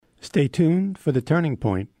Stay tuned for The Turning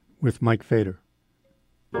Point with Mike Feder.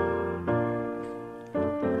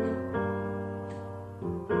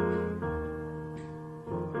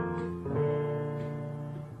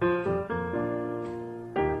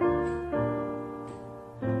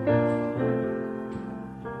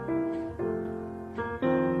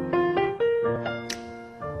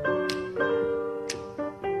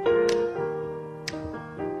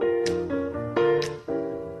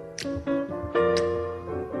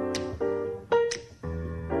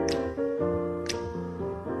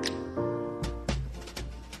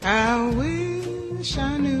 I wish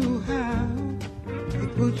I knew how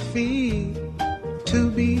it would feel to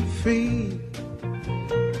be free.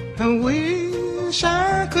 I wish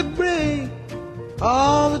I could break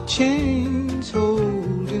all the chains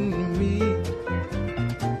holding me.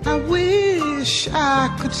 I wish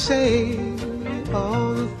I could say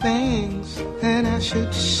all the things that I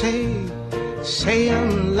should say. Say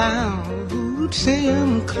them loud, say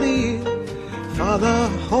them clear, for the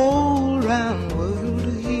whole round world.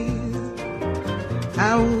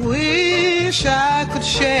 I wish I could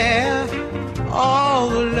share all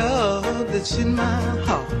the love that's in my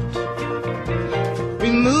heart.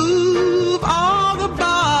 Remove all the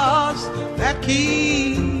bars that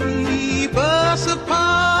keep us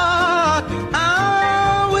apart.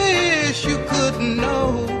 I wish you could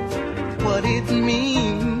know what it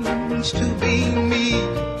means to be me.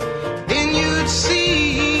 Then you'd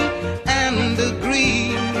see and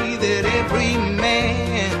agree that every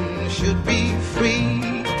man should be free.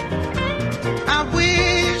 I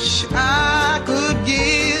wish I could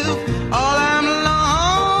give all I'm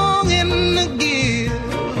longing to give.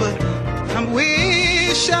 I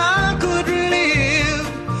wish I could live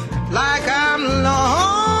like I'm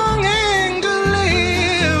longing to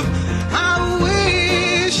live. I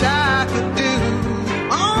wish I could do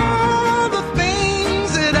all the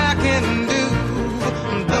things that I can do.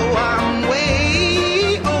 Though I'm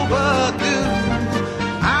way overdue,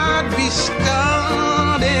 I'd be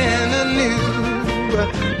starting anew.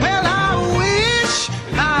 Well, I wish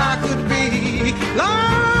I could be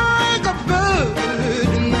like a bird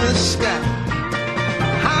in the sky.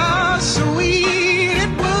 How sweet it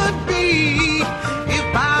would be if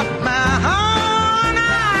by my heart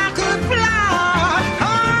I could fly.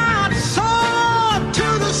 I'd soar to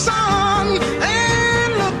the sun and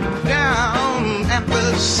look down at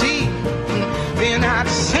the sea. Then I'd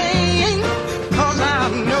sing, 'cause I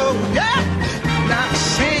know, yeah. I'd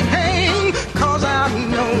sing, 'cause I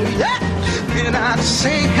know, yeah. And I'd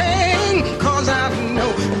sing, 'cause I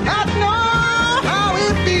know how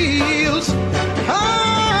it feels.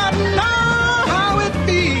 I know how it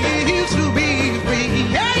feels to be free.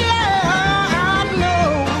 Yeah, yeah, I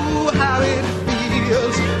know how it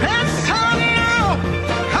feels. Yes, I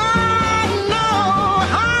know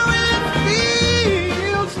how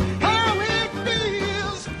it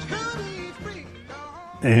feels to be free.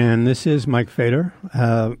 And this is Mike Feder.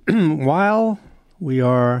 While we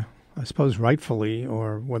are, I suppose rightfully,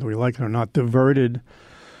 or whether we like it or not, diverted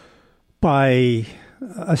by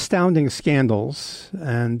astounding scandals,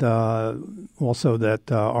 and also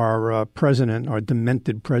that our president, our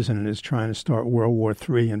demented president, is trying to start World War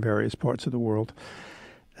III in various parts of the world.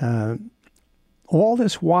 All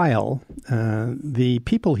this while, the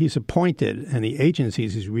people he's appointed and the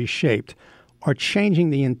agencies he's reshaped are changing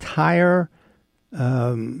the entire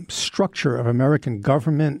structure of American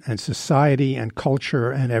government and society and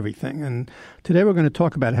culture and everything. And today we're going to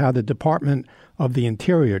talk about how the Department of the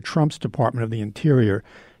Interior, Trump's Department of the Interior,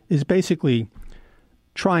 is basically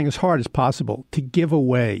trying as hard as possible to give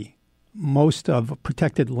away most of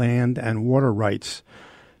protected land and water rights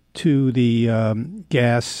to the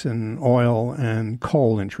gas and oil and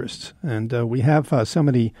coal interests. And we have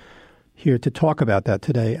somebody here to talk about that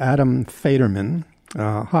today, Adam Federman.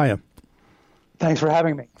 Hiya. Thanks for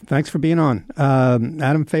having me. Thanks for being on.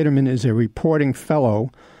 Adam Federman is a reporting fellow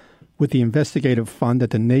with the Investigative Fund at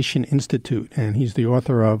the Nation Institute, and he's the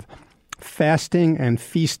author of Fasting and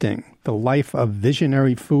Feasting, The Life of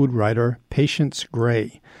Visionary Food Writer Patience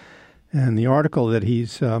Gray. And the article that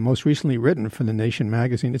he's most recently written for The Nation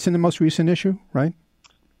magazine, it's in the most recent issue, right?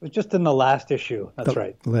 It was just in the last issue. That's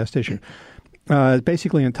right. The last issue. It's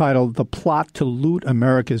basically entitled The Plot to Loot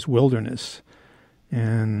America's Wilderness.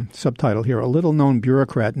 And subtitle here, a little-known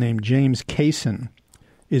bureaucrat named James Kaysen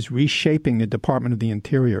is reshaping the Department of the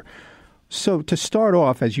Interior. So to start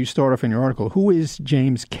off, as you start off in your article, who is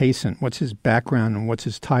James Kaysen? What's his background and what's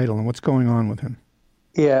his title and what's going on with him?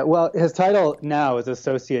 Yeah, well, his title now is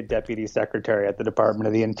Associate Deputy Secretary at the Department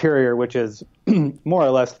of the Interior, which is more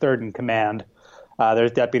or less third in command.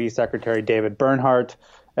 There's Deputy Secretary David Bernhardt,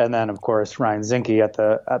 and then, of course, Ryan Zinke at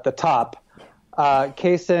the top.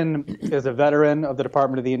 Kaysen is a veteran of the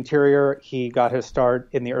Department of the Interior. He got his start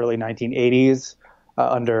in the early 1980s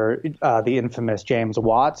under the infamous James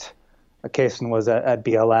Watt. Kaysen was at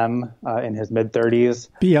BLM in his mid-30s.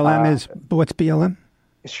 What's BLM?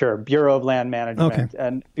 Sure, Bureau of Land Management. Okay.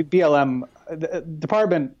 And BLM, the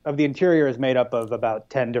Department of the Interior, is made up of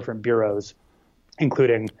about 10 different bureaus,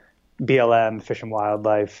 including BLM, Fish and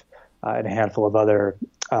Wildlife, and a handful of other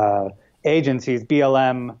agencies.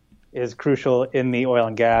 BLM is crucial in the oil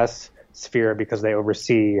and gas sphere because they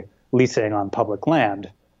oversee leasing on public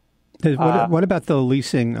land. What about the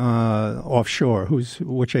leasing offshore?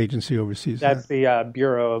 Which agency oversees that? That's the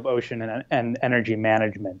Bureau of Ocean and Energy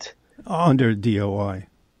Management. Under DOI.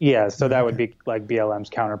 Yeah, so that would be like BLM's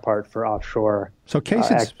counterpart for offshore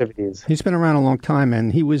activities. He's been around a long time,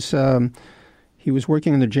 and he was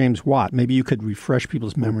working under James Watt. Maybe you could refresh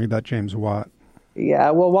people's memory about James Watt. Yeah,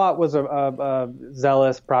 well, Watt was a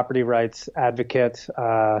zealous property rights advocate.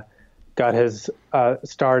 Got his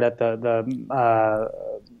start at the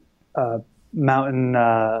Mountain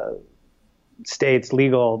States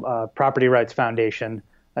Legal Property Rights Foundation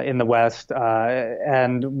in the West,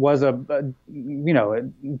 and was a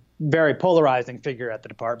very polarizing figure at the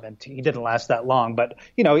department. He didn't last that long, but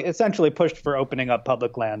essentially pushed for opening up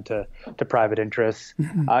public land to private interests.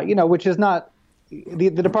 Which is not the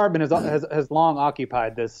department has long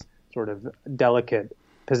occupied this sort of delicate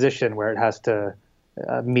position where it has to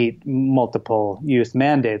meet multiple use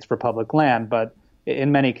mandates for public land, but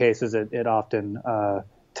in many cases it often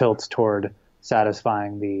tilts toward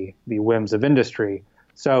satisfying the whims of industry.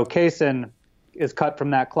 So Kaysen is cut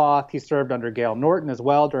from that cloth. He served under Gail Norton as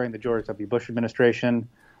well during the George W. Bush administration,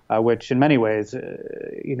 which in many ways,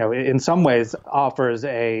 in some ways offers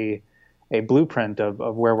a blueprint of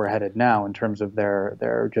where we're headed now in terms of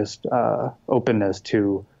their just openness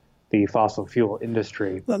to the fossil fuel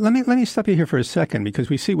industry. Let me stop you here for a second because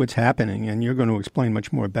we see what's happening, and you're going to explain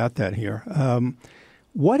much more about that here.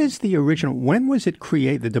 What is the original? When was it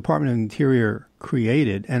created? The Department of the Interior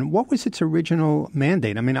created, and what was its original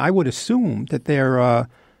mandate? I mean, I would assume that they're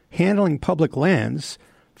handling public lands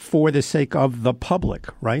for the sake of the public,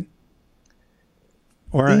 right?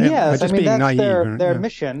 Or yes, that's naive, their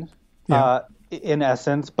mission, in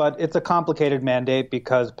essence. But it's a complicated mandate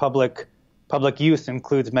because public use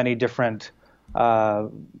includes many different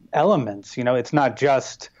elements. It's not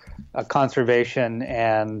just conservation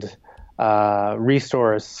and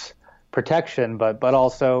resource protection, but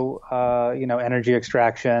also energy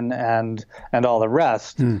extraction and all the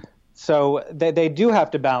rest. So they do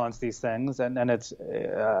have to balance these things, and it's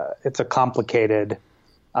a complicated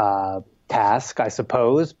task, I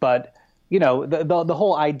suppose. But the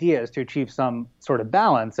whole idea is to achieve some sort of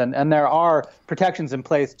balance, and there are protections in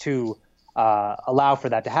place to allow for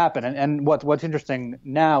that to happen. And what's interesting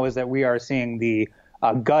now is that we are seeing the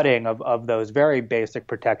gutting of those very basic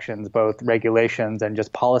protections, both regulations and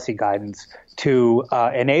just policy guidance, to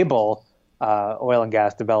enable oil and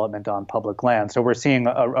gas development on public land. So we're seeing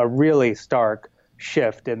a really stark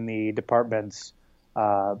shift in the department's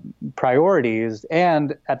priorities,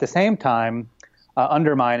 and at the same time,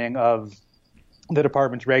 undermining of the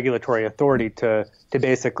department's regulatory authority to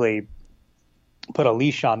basically put a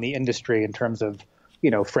leash on the industry in terms of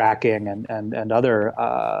fracking and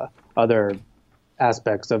other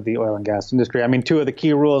aspects of the oil and gas industry. I mean, two of the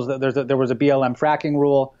key rules, there was a BLM fracking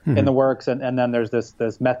rule in the works, and then there's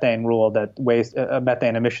this methane rule,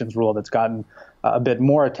 methane emissions rule that's gotten a bit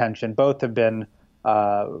more attention. Both have been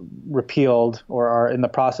repealed or are in the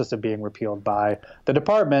process of being repealed by the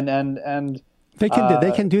department, and they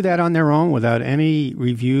can do that on their own without any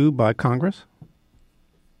review by Congress.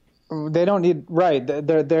 They don't need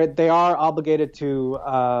They are obligated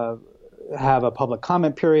to have a public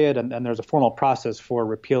comment period, and there's a formal process for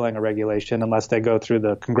repealing a regulation unless they go through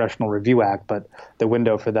the Congressional Review Act, but the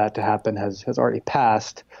window for that to happen has already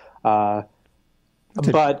passed. It's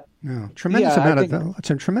a tremendous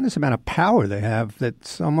amount of power they have.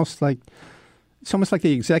 That's almost like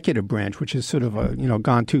the executive branch, which is sort of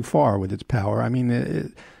gone too far with its power. I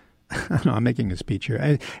mean, I don't know, I'm making a speech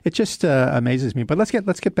here. It just amazes me. But let's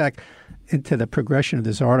get back into the progression of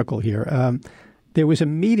this article here. There was a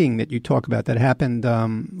meeting that you talk about that happened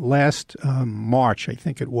last March, I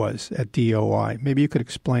think it was, at DOI. Maybe you could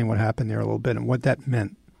explain what happened there a little bit and what that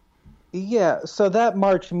meant. Yeah, so that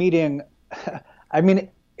March meeting, I mean,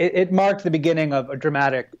 it marked the beginning of a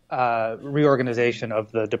dramatic reorganization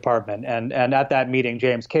of the department. And at that meeting,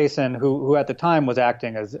 James Kaysen, who at the time was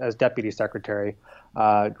acting as deputy secretary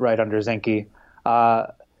right under Zinke,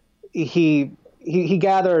 he he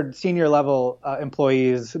gathered senior level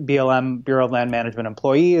employees, BLM, Bureau of Land Management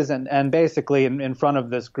employees, and basically in front of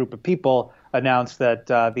this group of people announced that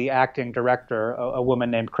the acting director, a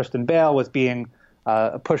woman named Kristen Bale, was being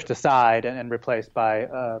pushed aside and replaced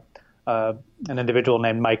by an individual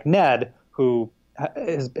named Mike Ned, who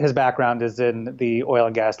his background is in the oil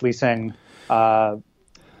and gas leasing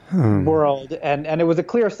world, and it was a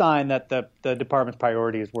clear sign that the department's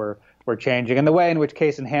priorities were changing, and the way in which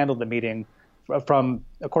Kaysen handled the meeting, from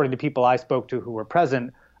according to people I spoke to who were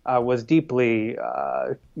present, was deeply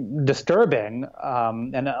disturbing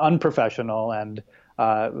and unprofessional, and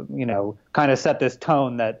kind of set this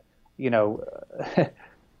tone that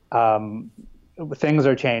things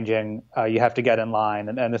are changing. You have to get in line,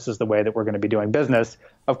 and this is the way that we're going to be doing business.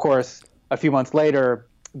 Of course, a few months later,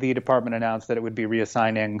 the department announced that it would be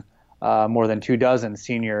reassigning more than 24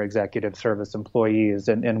 senior executive service employees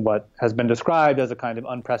in what has been described as a kind of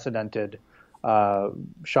unprecedented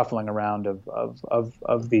shuffling around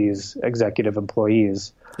of these executive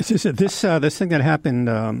employees. This thing that happened,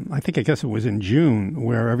 I guess it was in June,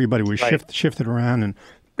 where everybody was shifted around, and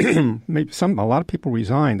maybe a lot of people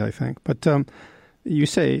resigned, I think. But you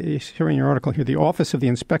say, here in your article here, the Office of the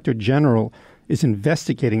Inspector General is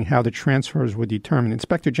investigating how the transfers were determined.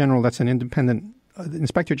 Inspector General, that's an independent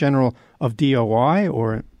Inspector General of DOI,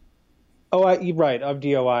 or? Right, of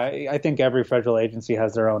DOI. I think every federal agency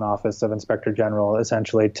has their own Office of Inspector General,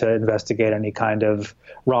 essentially, to investigate any kind of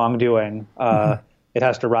wrongdoing. It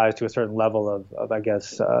has to rise to a certain level of I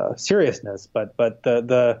guess, seriousness. But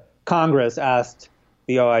the Congress asked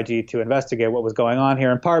the OIG to investigate what was going on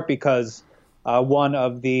here, in part because one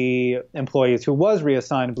of the employees who was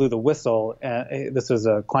reassigned blew the whistle. This was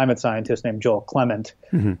a climate scientist named Joel Clement.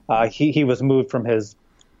 He was moved from his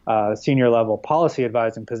senior level policy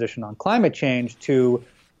advising position on climate change to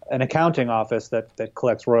an accounting office that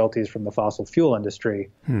collects royalties from the fossil fuel industry.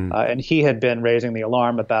 And he had been raising the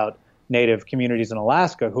alarm about Native communities in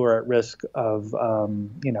Alaska who are at risk of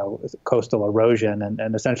coastal erosion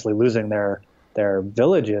and essentially losing their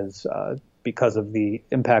villages because of the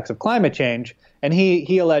impacts of climate change. And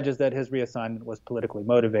he alleges that his reassignment was politically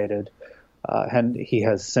motivated, and he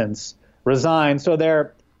has since resigned. So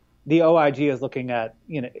the OIG is looking at,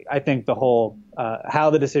 I think the whole how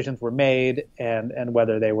the decisions were made and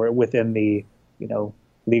whether they were within the,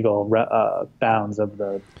 legal bounds of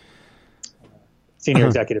the senior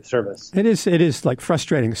executive service. It is like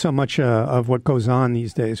frustrating, so much of what goes on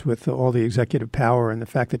these days with all the executive power and the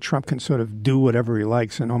fact that Trump can sort of do whatever he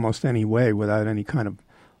likes in almost any way without any kind of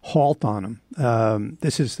halt on him.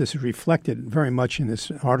 This is reflected very much in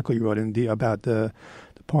this article you wrote about the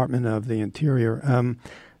Department of the Interior.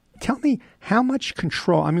 Tell me, how much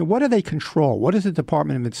control, what do they control? What is the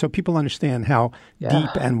Department of, so people understand how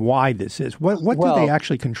deep and wide this is? What do they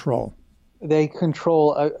actually control? They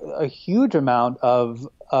control a huge amount of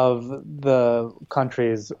the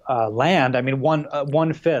country's land.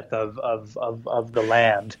 1/5 of the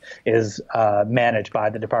land is managed by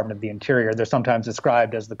the Department of the Interior. They're sometimes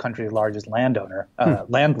described as the country's largest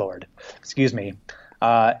landlord. Excuse me.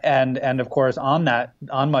 And of course, on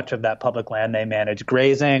much of that public land, they manage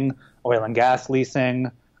grazing, oil and gas leasing,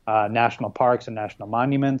 national parks and national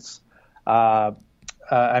monuments. The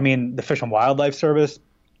Fish and Wildlife Service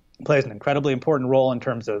plays an incredibly important role in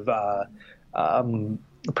terms of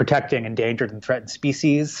protecting endangered and threatened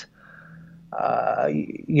species.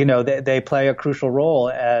 They play a crucial role,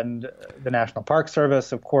 and the National Park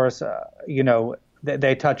Service, of course,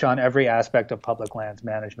 they touch on every aspect of public lands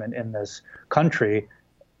management in this country.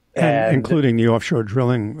 And including the offshore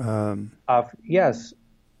drilling. Yes.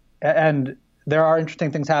 And there are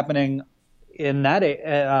interesting things happening in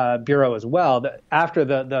that bureau as well. After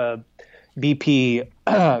the BP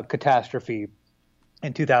catastrophe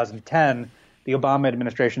in 2010, the Obama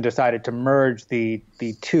administration decided to merge the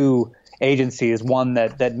two agencies, one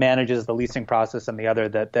that manages the leasing process and the other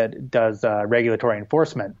that does regulatory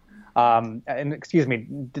enforcement.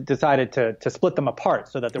 Decided to split them apart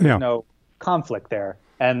so that there was no conflict there.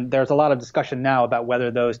 And there's a lot of discussion now about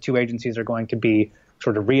whether those two agencies are going to be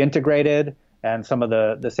sort of reintegrated, and some of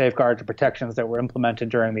the safeguards and protections that were implemented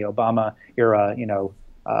during the Obama era,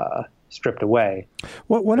 stripped away.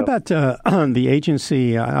 What about the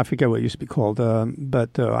agency, I forget what it used to be called,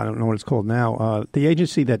 but I don't know what it's called now, the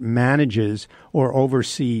agency that manages or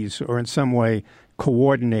oversees or in some way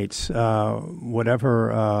coordinates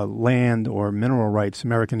whatever land or mineral rights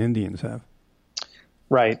American Indians have?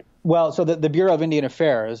 Right. Well, so the Bureau of Indian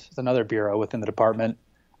Affairs is another bureau within the department,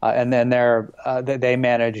 and then they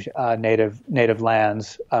manage native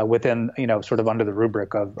lands within, sort of under the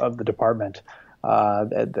rubric of the department.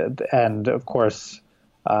 And of course,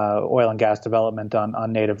 oil and gas development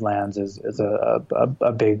on native lands is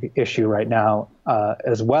a big issue right now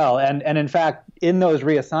as well. And in fact, in those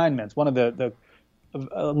reassignments, one of the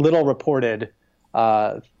little reported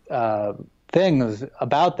things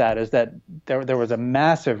about that is that there was a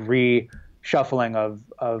massive reshuffling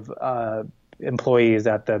of employees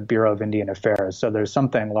at the Bureau of Indian Affairs. So there's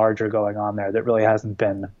something larger going on there that really hasn't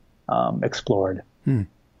been explored.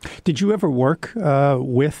 Did you ever work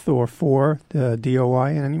with or for the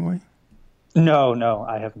DOI in any way? No,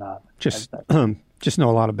 I have not. Just know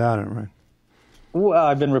a lot about it, right? Well,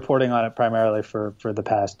 I've been reporting on it primarily for the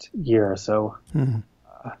past year or so.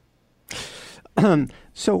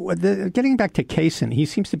 Getting back to Kaysen, he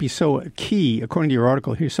seems to be so key, according to your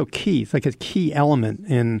article, he's so key. It's like a key element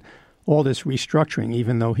in all this restructuring,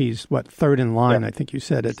 even though he's, third in line, I think you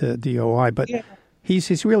said, at the DOI. But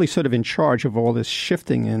he's really sort of in charge of all this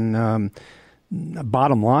shifting. And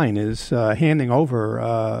bottom line is handing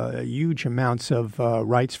over huge amounts of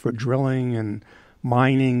rights for drilling and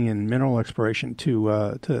mining and mineral exploration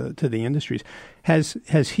to the industries. Has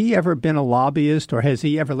he ever been a lobbyist, or has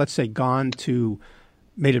he ever, let's say,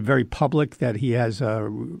 made it very public that he has a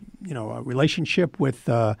relationship with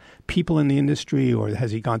people in the industry, or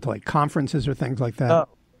has he gone to like conferences or things like that?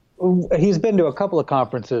 He's been to a couple of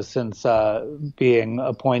conferences since being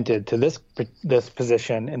appointed to this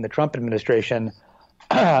position in the Trump administration.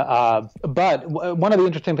 But one of the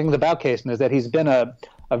interesting things about Kaysen is that he's been a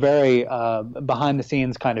very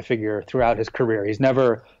behind-the-scenes kind of figure throughout his career. He's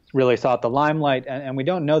never really sought the limelight, and we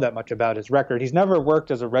don't know that much about his record. He's never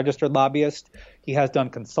worked as a registered lobbyist. He has done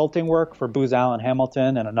consulting work for Booz Allen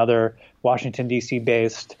Hamilton and another Washington,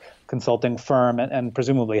 D.C.-based consulting firm, and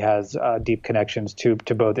presumably has deep connections to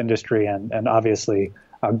both industry and obviously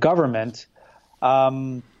government. But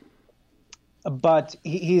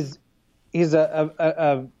he's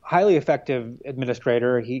a highly effective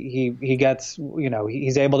administrator. He gets,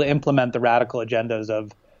 he's able to implement the radical agendas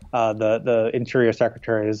of the Interior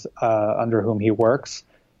Secretaries under whom he works.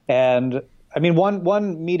 And I mean,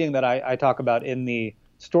 one meeting that I talk about in the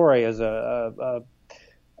story is a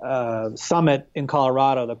summit in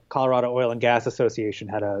Colorado. The Colorado Oil and Gas Association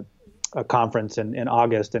had a conference in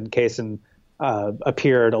August, and Kaysen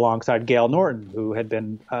appeared alongside Gail Norton, who had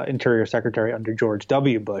been Interior Secretary under George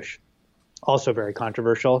W. Bush, also very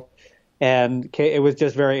controversial. And it was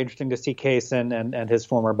just very interesting to see Kaysen and his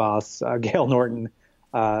former boss, Gail Norton,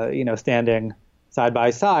 standing side by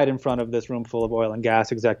side in front of this room full of oil and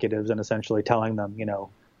gas executives and essentially telling them,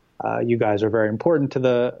 you guys are very important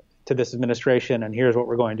to this administration, and here's what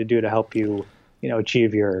we're going to do to help you,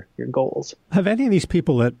 achieve your goals. Have any of these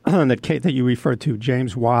people that you referred to,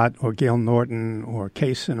 James Watt or Gail Norton or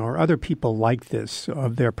Kaysen or other people like this,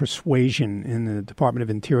 of their persuasion in the Department of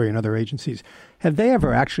Interior and other agencies, have they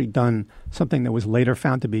ever actually done something that was later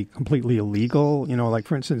found to be completely illegal? Like,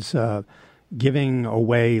 for instance, giving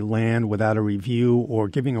away land without a review, or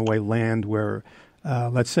giving away land where,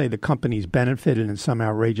 let's say, the companies benefited in some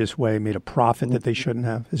outrageous way, made a profit that they shouldn't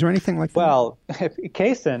have. Is there anything like that? Well,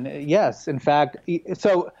 Kaysen, yes. In fact,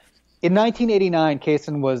 so in 1989,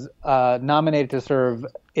 Kaysen was nominated to serve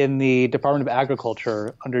in the Department of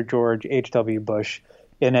Agriculture under George H.W. Bush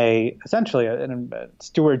in essentially a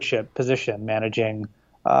stewardship position, managing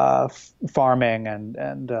farming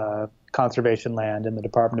and conservation land in the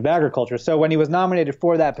Department of Agriculture. So when he was nominated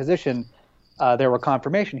for that position, there were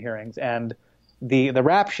confirmation hearings, and the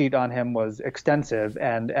rap sheet on him was extensive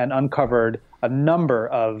and uncovered a number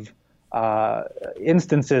of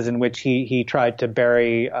instances in which he tried to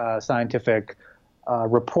bury scientific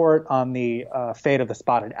report on the fate of the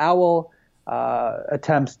spotted owl,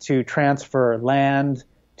 attempts to transfer land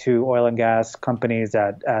to oil and gas companies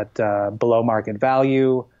at below market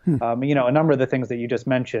value. A number of the things that you just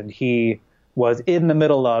mentioned, he was in the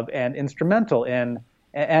middle of and instrumental in,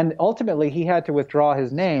 and ultimately he had to withdraw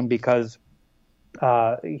his name because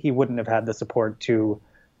he wouldn't have had the support to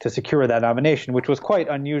secure that nomination, which was quite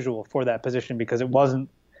unusual for that position because it wasn't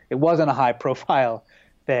a high profile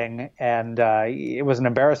thing, and it was an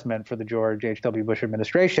embarrassment for the George H.W. Bush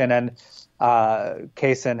administration. And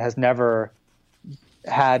Kaysen has never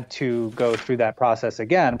had to go through that process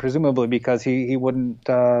again, presumably because he wouldn't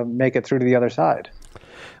make it through to the other side.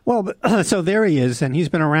 Well, so there he is, and he's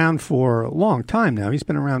been around for a long time now. He's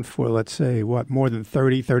been around for, let's say, more than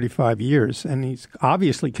 30, 35 years, and he's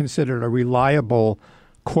obviously considered a reliable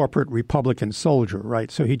corporate Republican soldier, right?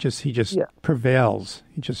 So he just prevails.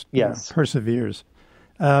 He just perseveres.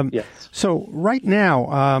 Yes. So right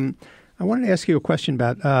now, I wanted to ask you a question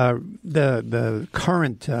about the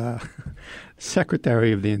current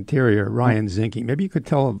Secretary of the Interior, Ryan Zinke. Maybe you could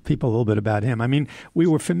tell people a little bit about him. I mean, we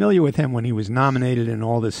were familiar with him when he was nominated and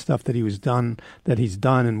all this stuff that he's done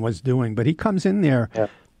and was doing. But he comes in there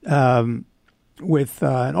with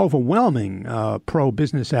an overwhelming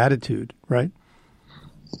pro-business attitude, right?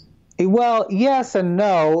 Well, yes and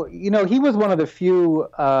no. You know, he was one of the few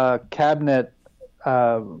cabinet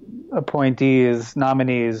appointees,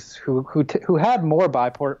 nominees who had more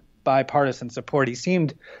bipartisan support. He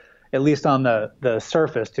seemed, at least on the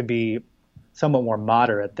surface, to be somewhat more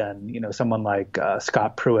moderate than, you know, someone like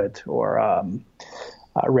Scott Pruitt or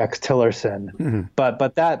Rex Tillerson. Mm-hmm.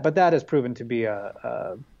 But that has proven to be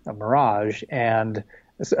a mirage. And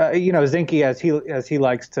you know, Zinke, as he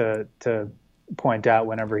likes to point out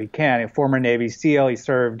whenever he can, a former Navy SEAL, he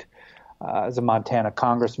served as a Montana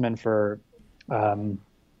congressman for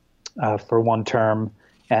one term,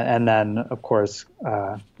 and then, of course,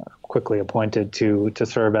 quickly appointed to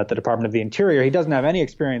serve at the Department of the Interior. He doesn't have any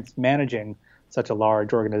experience managing such a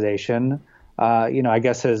large organization. You know, I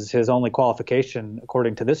guess his only qualification,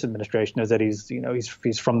 according to this administration, is that he's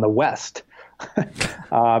from the West,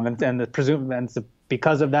 and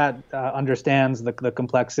because of that, understands the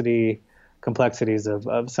complexities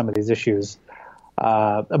of some of these issues.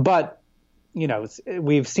 But you know,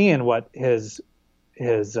 we've seen what his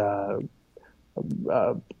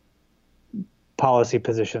policy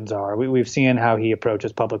positions are. We've seen how he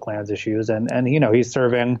approaches public lands issues, and you know, he's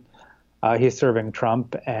serving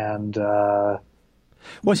Trump, and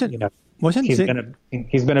he's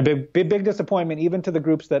been a big disappointment even to the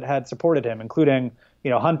groups that had supported him, including, you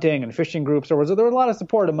know, hunting and fishing groups. There was a lot of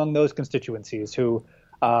support among those constituencies who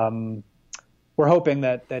were hoping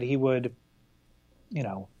that he would, you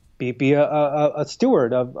know, be a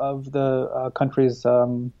steward of the country's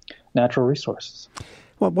natural resources.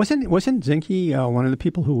 Well, wasn't Zinke one of the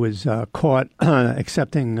people who was caught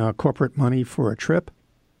accepting corporate money for a trip?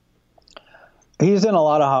 He's in a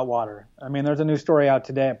lot of hot water. I mean, there's a new story out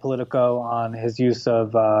today at Politico on his use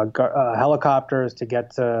of helicopters to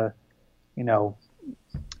get to, you know,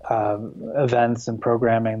 events and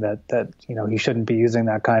programming that you know, he shouldn't be using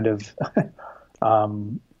that kind of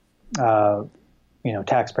you know,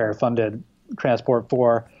 taxpayer-funded transport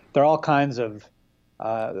for. There are all kinds of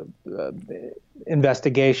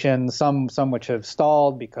investigations, some which have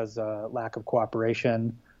stalled because lack of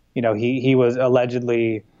cooperation. You know, he was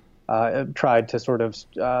allegedly tried to sort of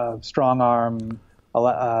strong-arm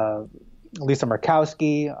Lisa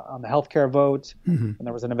Murkowski on the healthcare vote, and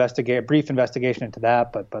there was a brief investigation into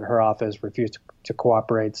that, but her office refused to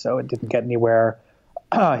cooperate, so it didn't get anywhere.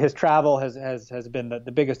 His travel has been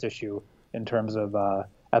the biggest issue in terms of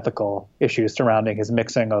ethical issues surrounding his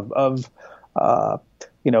mixing of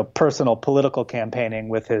you know, personal political campaigning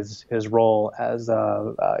with his role as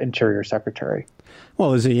Interior Secretary.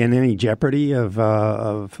 Well, is he in any jeopardy of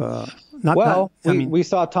not? Well, we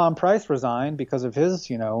saw Tom Price resign because of his,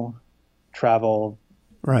 you know, travel,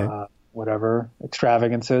 right? Whatever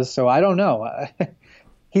extravagances. So I don't know.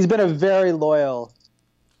 He's been a very loyal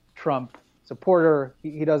Trump supporter.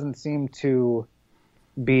 He doesn't seem to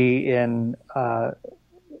be in.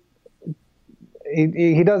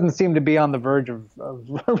 He doesn't seem to be on the verge of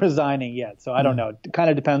resigning yet. So I don't know. It kind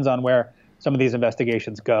of depends on where some of these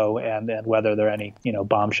investigations go and whether there are any, you know,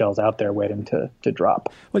 bombshells out there waiting to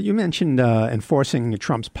drop. Well, you mentioned enforcing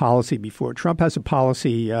Trump's policy before. Trump has a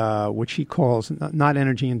policy which he calls not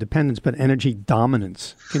energy independence, but energy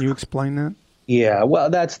dominance. Can you explain that? Yeah, well,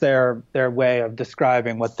 that's their way of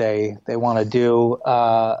describing what they want to do.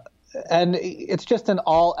 And it's just an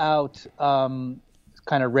all-out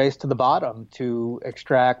kind of race to the bottom to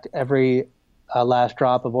extract every last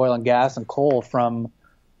drop of oil and gas and coal from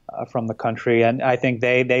the country. And I think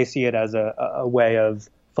they see it as a way of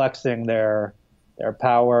flexing their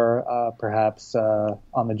power, perhaps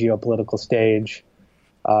on the geopolitical stage.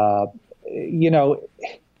 You know,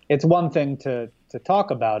 it's one thing to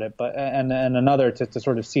talk about it, but and another to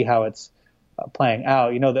sort of see how it's playing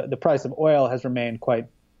out. You know, the price of oil has remained quite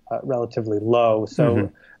relatively low,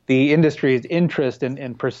 so the industry's interest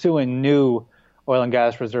in pursuing new oil and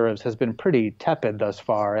gas reserves has been pretty tepid thus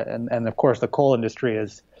far, and of course the coal industry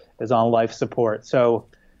is on life support. So,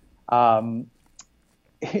 are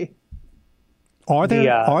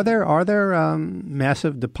there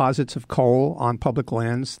massive deposits of coal on public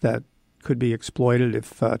lands that could be exploited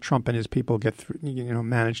if Trump and his people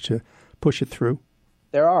manage to push it through?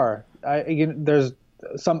 There are. There's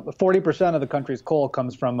some 40% of the country's coal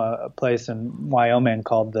comes from a place in Wyoming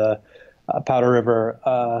called the Powder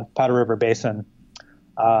River Basin,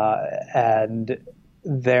 and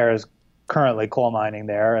there's currently coal mining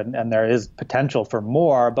there, and there is potential for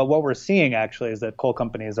more. But what we're seeing actually is that coal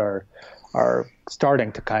companies are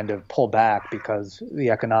starting to kind of pull back because the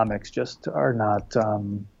economics just are not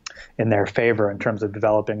in their favor in terms of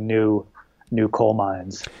developing new coal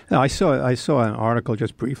mines. Now, I saw an article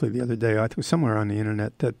just briefly the other day, I think somewhere on the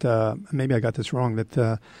internet, that maybe I got this wrong, that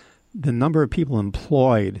the number of people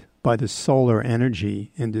employed by the solar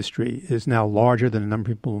energy industry is now larger than the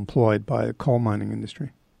number of people employed by the coal mining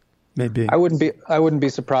industry. Maybe. I wouldn't be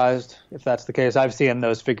surprised if that's the case. I've seen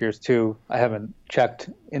those figures too. I haven't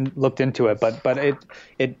looked into it, but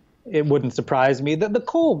it wouldn't surprise me. The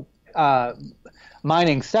coal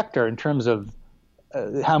mining sector, in terms of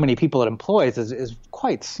how many people it employs, is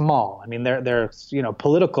quite small. I mean, their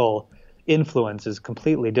political influence is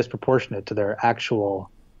completely disproportionate to their actual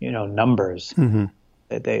numbers. Mm-hmm.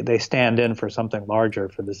 They stand in for something larger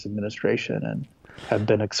for this administration and have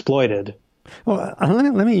been exploited. Well,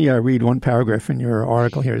 let me read one paragraph in your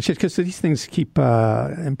article here. It's just because these things keep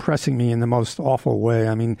impressing me in the most awful way.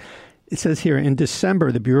 I mean, it says here, in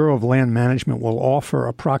December, the Bureau of Land Management will offer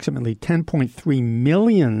approximately 10.3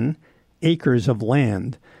 million acres of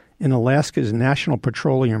land in Alaska's National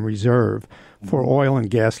Petroleum Reserve for oil and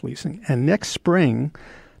gas leasing. And next spring,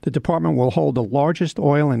 the department will hold the largest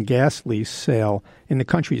oil and gas lease sale in the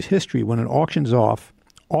country's history when it auctions off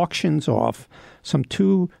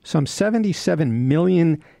some 77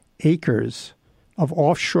 million acres of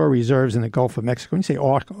offshore reserves in the Gulf of Mexico. When you say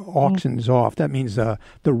auctions off, that means the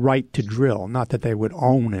right to drill, not that they would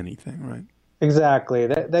own anything, right? Exactly.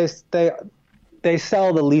 They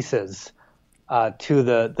sell the leases to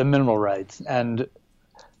the mineral rights, and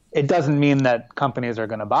it doesn't mean that companies are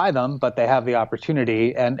going to buy them, but they have the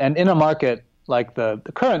opportunity. And in a market like the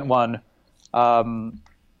current one,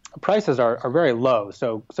 prices are very low.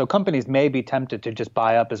 So companies may be tempted to just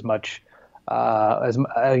buy up as much as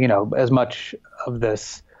much of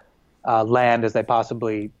this land as they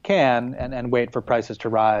possibly can, and wait for prices to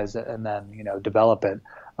rise, and then develop it.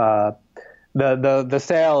 The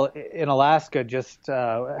sale in Alaska just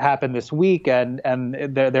happened this week, and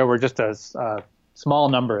there were just a small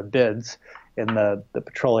number of bids in the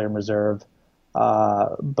petroleum reserve.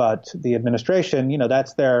 But the administration,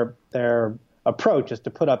 that's their approach, is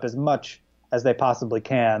to put up as much as they possibly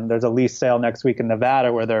can. There's a lease sale next week in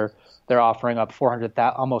Nevada where they're offering up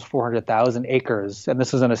almost 400,000 acres, and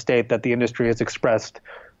this is in a state that the industry has expressed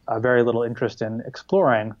very little interest in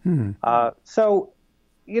exploring. So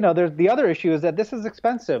there's the other issue is that this is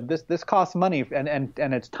expensive. This costs money and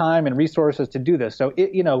it's time and resources to do this. So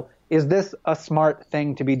is this a smart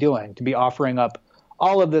thing to be doing, to be offering up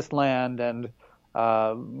all of this land? And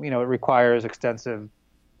it requires extensive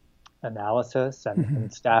analysis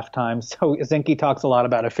and staff time. So Zinke talks a lot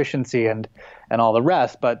about efficiency and all the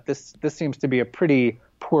rest, but this seems to be a pretty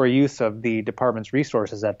poor use of the department's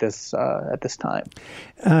resources at this time.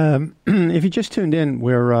 If you just tuned in,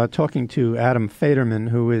 we're talking to Adam Federman,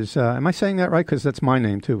 who is, am I saying that right? Because that's my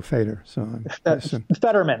name too, Fader. So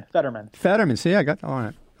Federman. Federman. See, I got all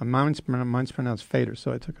right. Mine's pronounced Fader,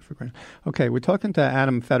 so I took it for granted. Okay, we're talking to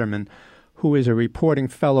Adam Federman, who is a reporting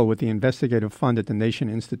fellow with the Investigative Fund at the Nation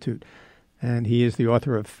Institute. And he is the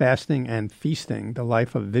author of Fasting and Feasting, The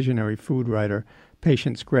Life of Visionary Food Writer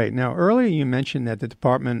Patience Gray. Now, earlier you mentioned that the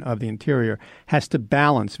Department of the Interior has to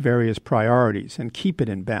balance various priorities and keep it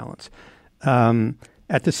in balance.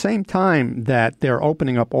 At the same time that they're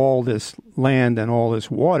opening up all this land and all this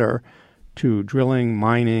water to drilling,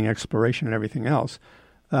 mining, exploration, and everything else,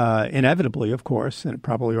 inevitably, of course, and it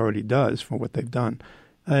probably already does for what they've done,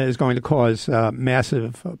 is going to cause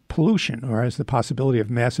massive pollution, or has the possibility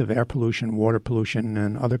of massive air pollution, water pollution,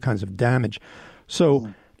 and other kinds of damage. So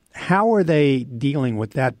how are they dealing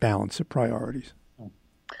with that balance of priorities?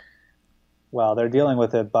 Well, they're dealing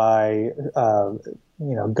with it by,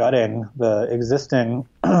 gutting the existing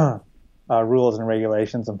rules and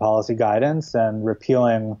regulations and policy guidance, and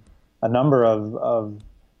repealing a number of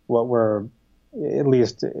what were, at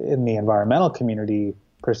least in the environmental community,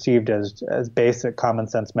 perceived as basic common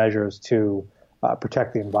sense measures to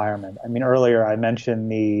protect the environment. I mean, earlier I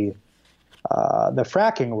mentioned the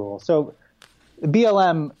fracking rule. So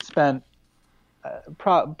BLM spent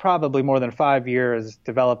probably more than 5 years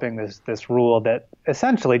developing this rule that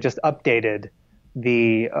essentially just updated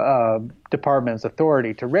the department's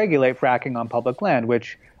authority to regulate fracking on public land,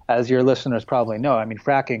 which, as your listeners probably know, I mean,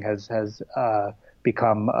 fracking has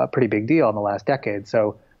become a pretty big deal in the last decade.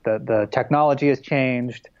 So the technology has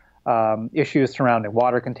changed. Issues surrounding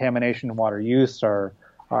water contamination and water use are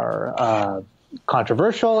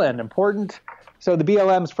controversial and important. So the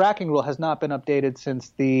BLM's fracking rule has not been updated since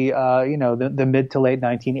the mid to late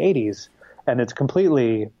 1980s, and it's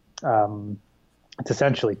completely it's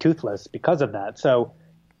essentially toothless because of that. So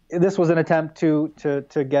this was an attempt to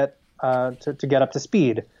get up to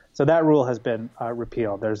speed. So that rule has been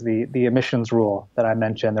repealed. There's the emissions rule that I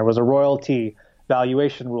mentioned. There was a royalty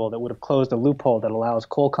valuation rule that would have closed a loophole that allows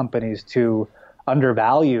coal companies to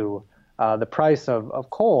undervalue the price of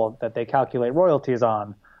coal that they calculate royalties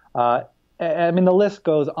on. I mean, the list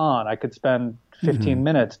goes on. I could spend 15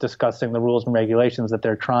 minutes discussing the rules and regulations that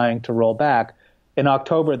they're trying to roll back. In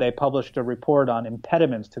October, they published a report on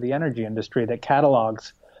impediments to the energy industry that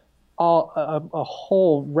catalogs a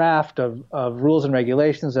whole raft of rules and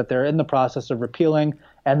regulations that they're in the process of repealing,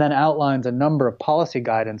 and then outlines a number of policy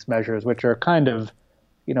guidance measures, which are kind of,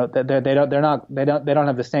 they don't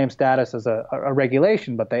have the same status as a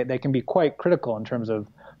regulation, but they can be quite critical in terms of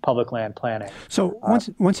public land planning. So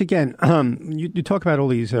once again, you talk about all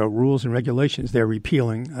these rules and regulations they're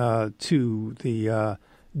repealing to the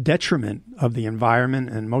detriment of the environment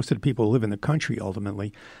and most of the people who live in the country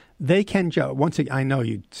ultimately. They can I know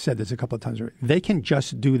you said this a couple of times already. They can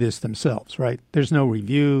just do this themselves, right? There's no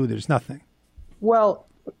review. There's nothing. Well,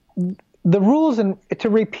 the rules to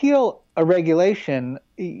repeal a regulation,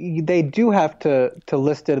 they do have to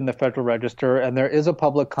list it in the Federal Register, and there is a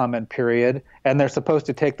public comment period, and they're supposed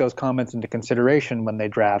to take those comments into consideration when they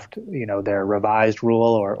draft, their revised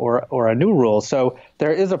rule or a new rule. So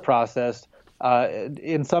there is a process.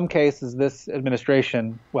 In some cases, this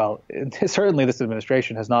administration, certainly this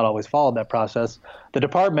administration has not always followed that process. The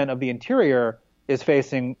Department of the Interior is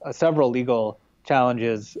facing several legal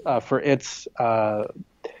challenges for its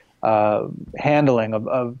handling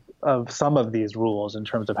of some of these rules in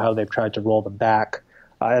terms of how they've tried to roll them back,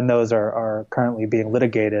 and those are currently being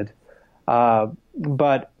litigated.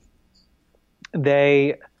 But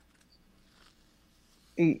they've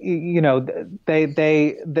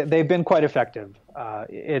been quite effective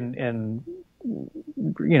in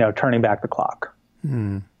turning back the clock.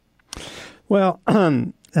 Well,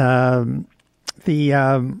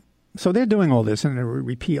 so they're doing all this and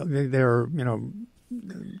they're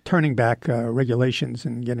turning back regulations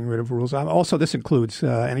and getting rid of rules. Also, this includes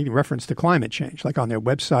any reference to climate change, like on their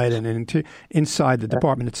website and inside the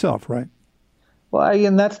department itself, right? Well,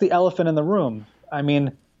 and that's the elephant in the room. I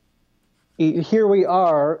mean, here we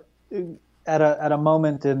are at a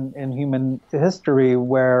moment in human history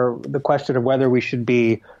where the question of whether we should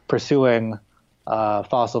be pursuing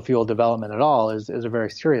fossil fuel development at all is a very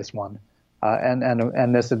serious one.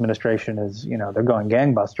 And this administration is, they're going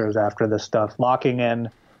gangbusters after this stuff, locking in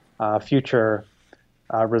future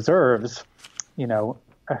reserves,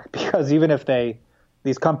 because even if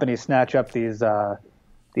these companies snatch up these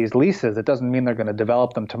leases, it doesn't mean they're going to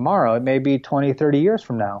develop them tomorrow. It may be 20, 30 years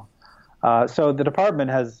from now. So the department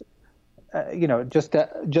has,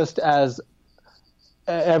 just as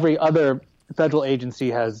every other federal agency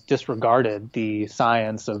has disregarded the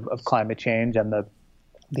science of climate change and the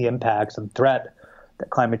impacts and threat that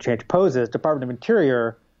climate change poses, Department of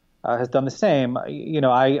Interior has done the same.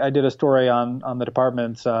 I did a story on the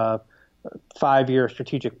department's 5-year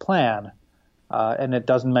strategic plan, and it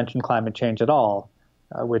doesn't mention climate change at all,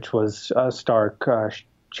 which was a stark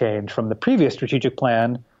change from the previous strategic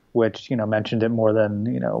plan, which mentioned it more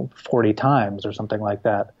than 40 times or something like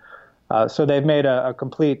that. So they've made a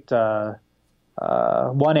complete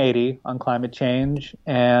 180 on climate change,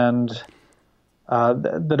 and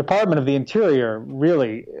the Department of the Interior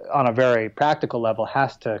really, on a very practical level,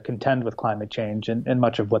 has to contend with climate change in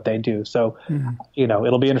much of what they do. So,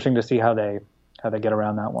 it'll be interesting to see how they get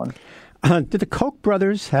around that one. Did the Koch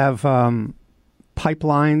brothers have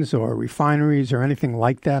pipelines or refineries or anything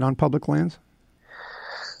like that on public lands?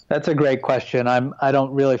 That's a great question. I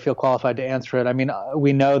don't really feel qualified to answer it. I mean,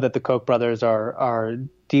 we know that the Koch brothers are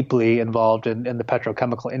deeply involved in the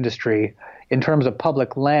petrochemical industry. In terms of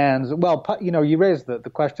public lands, well, you raised the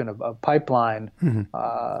question of pipeline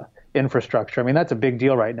infrastructure. I mean, that's a big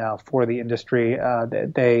deal right now for the industry.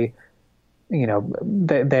 They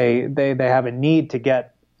have a need to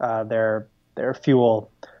get their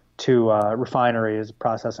fuel to refineries,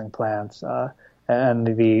 processing plants, and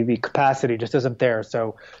the capacity just isn't there.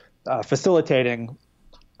 So facilitating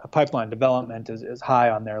pipeline development is high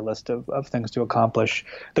on their list of things to accomplish.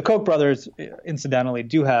 The Koch brothers, incidentally,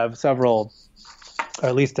 do have several, or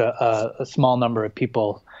at least a small number of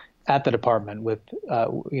people at the department with,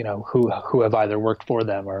 who have either worked for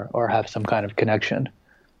them or have some kind of connection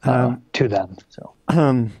to them. So,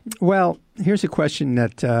 well, here's a question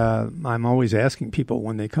that I'm always asking people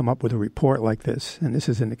when they come up with a report like this, and this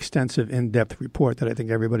is an extensive, in-depth report that I think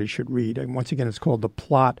everybody should read. And once again, it's called "The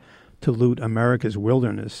Plot to Loot America's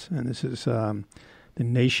Wilderness," and this is The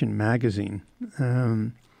Nation magazine.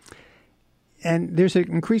 And there's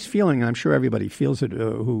an increased feeling, and I'm sure everybody feels it,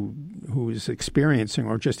 who is experiencing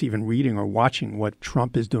or just even reading or watching what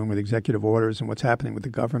Trump is doing with executive orders and what's happening with the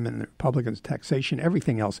government and the Republicans, taxation,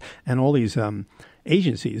 everything else, and all these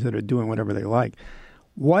agencies that are doing whatever they like.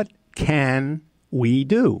 What can we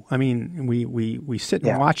do? I mean, we sit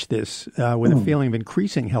and watch this with a feeling of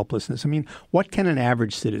increasing helplessness. I mean, what can an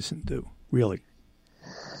average citizen do, really?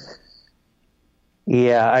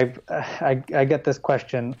 Yeah, I get this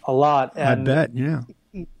question a lot. And I bet, yeah.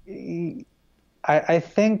 I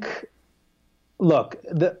think, look,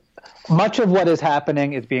 much of what is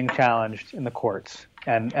happening is being challenged in the courts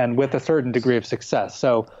and with a certain degree of success.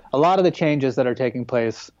 So a lot of the changes that are taking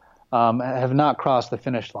place have not crossed the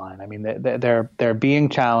finish line. I mean, they're being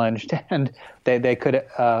challenged, and they could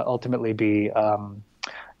ultimately be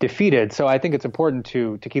defeated. So I think it's important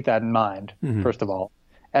to keep that in mind, first of all,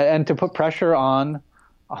 and to put pressure on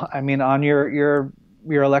your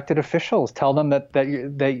elected officials. Tell them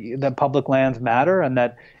that public lands matter, and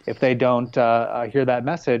that if they don't hear that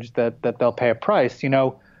message, that they'll pay a price. You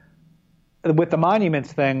know, with the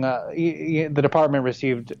monuments thing, the department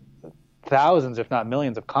received thousands, if not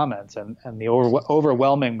millions, of comments, and the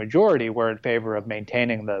overwhelming majority were in favor of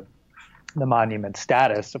maintaining the monument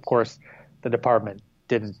status. Of course, the department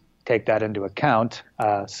didn't take that into account.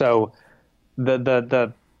 So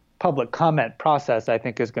the public comment process, I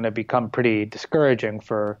think, is going to become pretty discouraging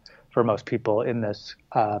for most people in this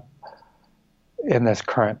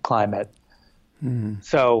current climate.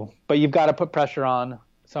 So, but you've got to put pressure on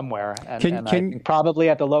somewhere, and I think probably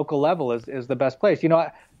at the local level is the best place. You know,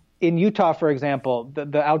 in Utah, for example,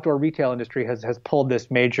 the outdoor retail industry has pulled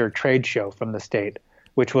this major trade show from the state,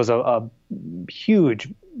 which was a huge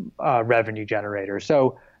revenue generator.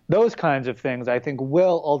 So those kinds of things, I think,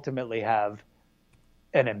 will ultimately have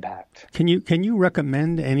an impact. Can you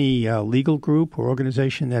recommend any legal group or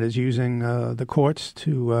organization that is using the courts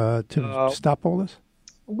to stop all this?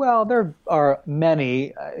 Well, there are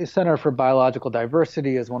many. Center for Biological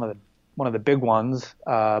Diversity is one of the big ones.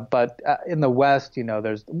 But in the West, you know,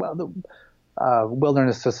 there's the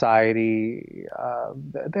Wilderness Society.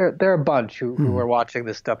 There are a bunch who are watching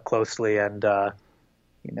this stuff closely and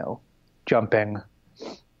you know, jumping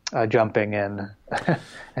in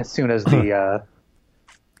as soon as the.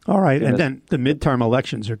 All right, and then the midterm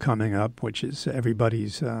elections are coming up, which is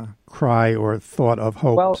everybody's cry or thought of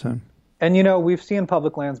hope. Well, and you know, we've seen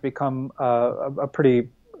public lands become a pretty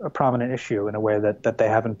prominent issue in a way that they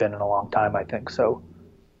haven't been in a long time, I think. So,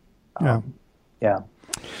 yeah.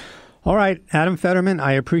 All right, Adam Federman,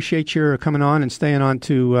 I appreciate your coming on and staying on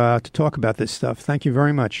to talk about this stuff. Thank you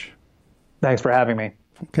very much. Thanks for having me.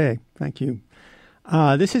 Okay, thank you.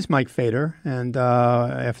 This is Mike Fader, and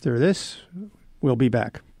after this, we'll be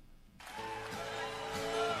back.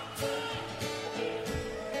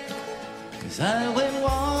 'Cause I went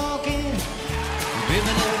walking,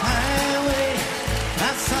 ripping up highway,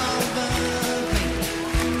 I saw the pain,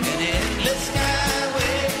 an endless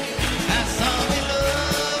skyway, I saw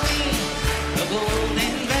below me, a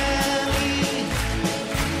golden valley,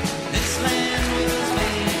 this land was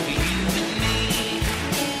made for you and me,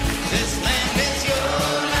 this land is your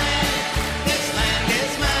land, this land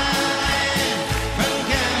is my land, from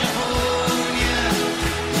California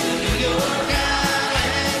to New York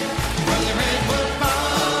Island, from the Redwood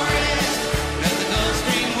Forest to the Gulf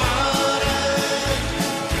Stream water.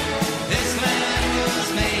 This land was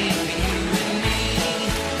made for you and me.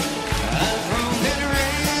 I've roamed and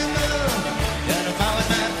rambled, gonna follow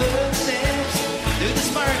my footsteps through the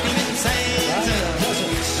sparkling sands of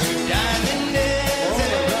her diamond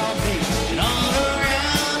desert, and all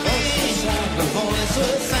around me the voice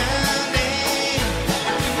was sounding.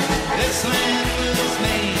 This land was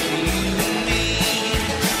made for you and me.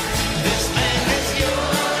 This land is your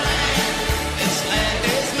land. This land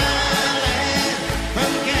is my land.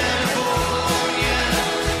 From California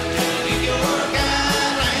to New York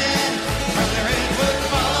Island, from the Redwood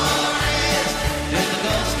Forest to the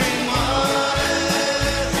Gulf Stream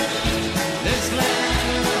waters. This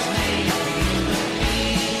land was made for you and me.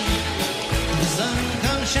 The sun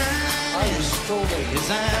comes shining as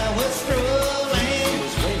I was strolling,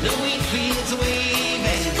 the wheat fields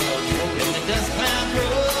waving, and the dust cloud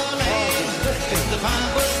rolling, as the fog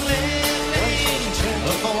was lifting,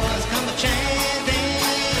 the boys come chanting.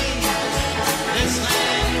 This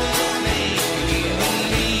land was made for you and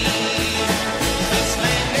me. This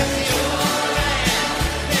land is your land.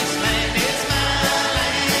 This land is my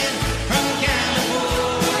land. From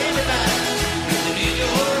California to New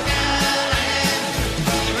York Island,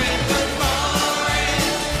 from the Redwood Forest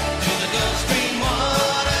to the Gulf Stream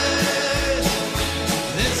waters.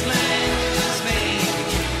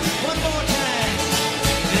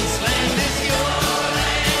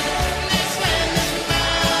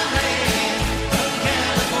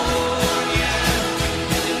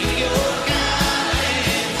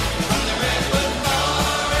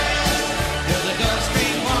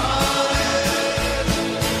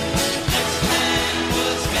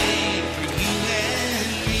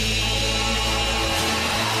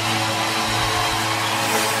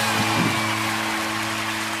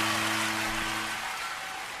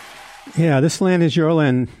 Yeah, this land is your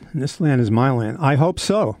land, and this land is my land. I hope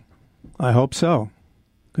so. I hope so.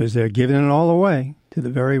 Because they're giving it all away to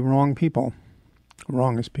the very wrong people.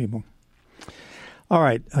 Wrongest people. All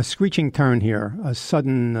right, a screeching turn here. A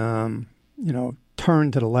sudden,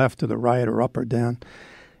 turn to the left or the right or up or down.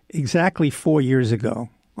 Exactly 4 years ago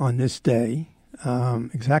on this day,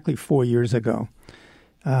 exactly 4 years ago,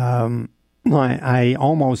 I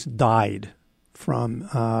almost died from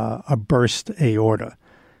a burst aorta.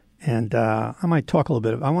 And I might talk a little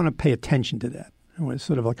bit. I want to pay attention to that. It was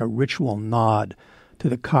sort of like a ritual nod to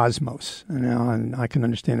the cosmos. And I can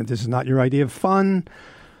understand that this is not your idea of fun.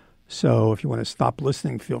 So if you want to stop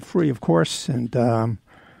listening, feel free, of course. And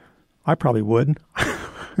I probably would.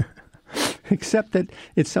 Except that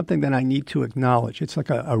it's something that I need to acknowledge. It's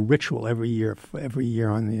like a ritual every year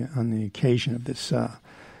on the occasion of this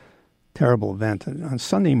terrible event. On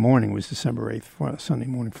Sunday morning, it was December 8th, Sunday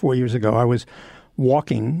morning, 4 years ago, I was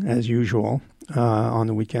walking, as usual, on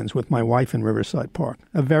the weekends with my wife in Riverside Park,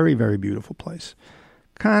 a very, very beautiful place.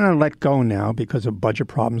 Kind of let go now because of budget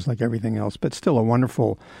problems like everything else, but still a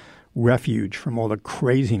wonderful refuge from all the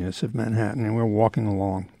craziness of Manhattan, and we're walking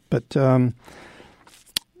along. But so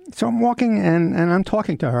I'm walking, and I'm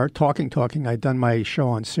talking to her, talking. I'd done my show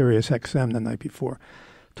on Sirius XM the night before.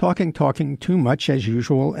 Talking too much, as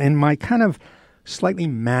usual, in my kind of slightly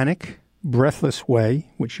manic, breathless way,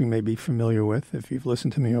 which you may be familiar with if you've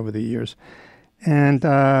listened to me over the years. And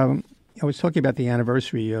I was talking about the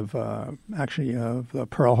anniversary of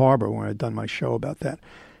Pearl Harbor, when I'd done my show about that.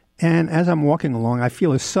 And as I'm walking along, I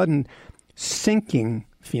feel a sudden sinking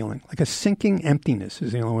feeling, like a sinking emptiness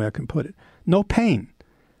is the only way I can put it. No pain,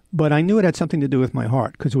 but I knew it had something to do with my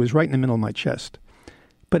heart because it was right in the middle of my chest.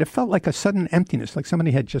 But it felt like a sudden emptiness, like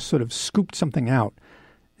somebody had just sort of scooped something out.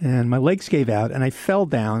 And my legs gave out, and I fell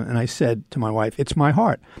down, and I said to my wife, "It's my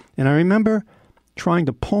heart." And I remember trying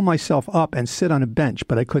to pull myself up and sit on a bench,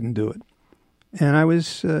 but I couldn't do it. And I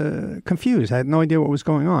was confused. I had no idea what was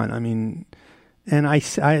going on. I mean, and I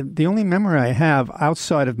the only memory I have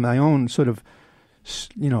outside of my own sort of,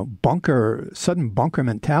 sudden bunker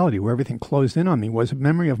mentality where everything closed in on me was a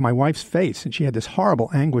memory of my wife's face. And she had this horrible,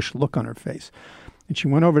 anguished look on her face. And she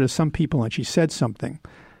went over to some people and she said something.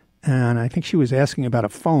 And I think she was asking about a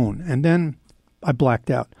phone. And then I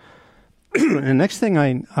blacked out. And the next thing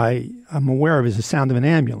I'm aware of is the sound of an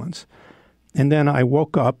ambulance. And then I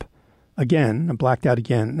woke up again, I blacked out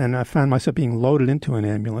again, and I found myself being loaded into an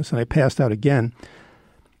ambulance, and I passed out again.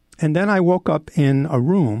 And then I woke up in a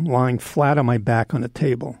room, lying flat on my back on a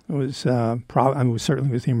table. It was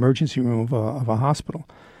certainly the emergency room of a hospital.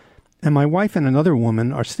 And my wife and another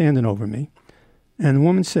woman are standing over me. And the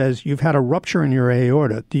woman says, "You've had a rupture in your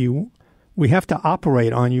aorta. We have to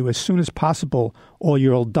operate on you as soon as possible, or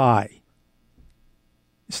you'll die."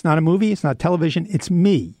 It's not a movie. It's not television. It's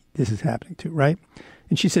me this is happening to, right?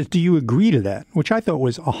 And she says, "Do you agree to that?" Which I thought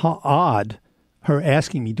was odd, her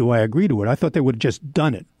asking me, do I agree to it? I thought they would have just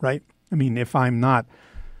done it, right? I mean, if I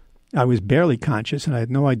was barely conscious and I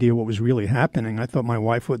had no idea what was really happening. I thought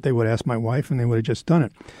they would ask my wife and they would have just done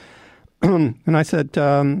it. And I said,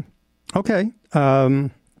 okay.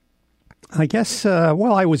 I guess,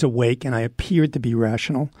 I was awake and I appeared to be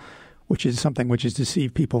rational, which is something which has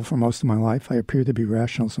deceived people for most of my life. I appear to be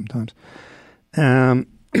rational sometimes.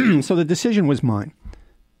 So the decision was mine.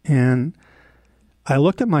 And I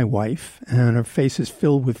looked at my wife, and her face is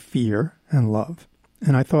filled with fear and love.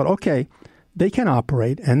 And I thought, okay, they can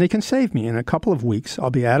operate, and they can save me. In a couple of weeks,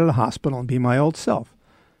 I'll be out of the hospital and be my old self.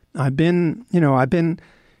 I've been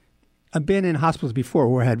in hospitals before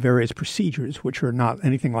where I had various procedures, which are not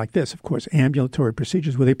anything like this, of course, ambulatory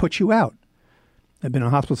procedures where they put you out. I've been in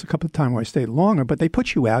hospitals a couple of times where I stayed longer, but they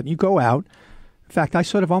put you out, and you go out. In fact, I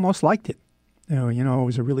sort of almost liked it. It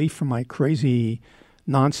was a relief from my crazy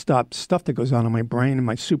nonstop stuff that goes on in my brain and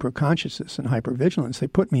my superconsciousness and hypervigilance. They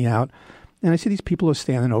put me out, and I see these people are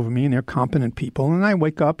standing over me, and they're competent people. And I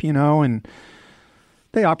wake up, and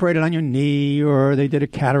they operated on your knee, or they did a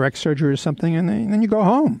cataract surgery or something, and then you go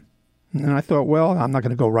home. And I thought, well, I'm not going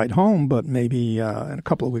to go right home, but maybe in a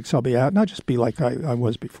couple of weeks I'll be out, and I'll just be like I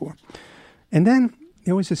was before. And then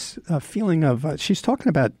there was this feeling of, she's talking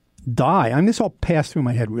about die. I mean, this all passed through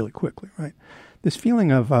my head really quickly, right? This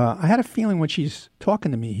feeling of, I had a feeling when she's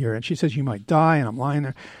talking to me here, and she says, "You might die," and I'm lying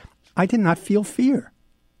there. I did not feel fear.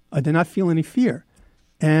 I did not feel any fear.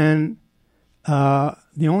 And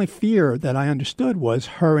the only fear that I understood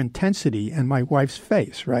was her intensity and my wife's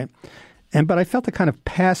face, right? But I felt a kind of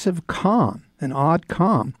passive calm, an odd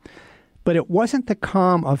calm. But it wasn't the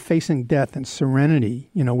calm of facing death and serenity,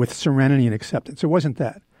 with serenity and acceptance. It wasn't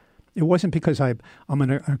that. It wasn't because I'm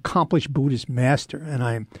an accomplished Buddhist master and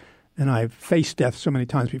and I've faced death so many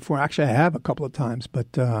times before. Actually, I have a couple of times,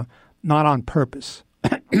 but not on purpose.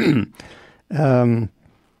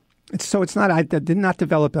 It's not. I did not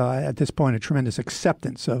develop at this point a tremendous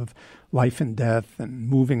acceptance of life and death and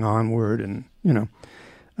moving onward, and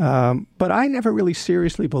But I never really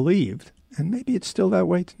seriously believed, and maybe it's still that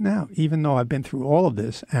way now, even though I've been through all of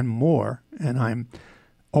this and more, and I'm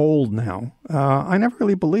old now. I never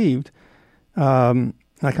really believed.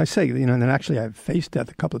 Like I say, and actually I've faced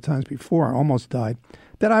death a couple of times before. I almost died.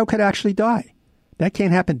 That I could actually die. That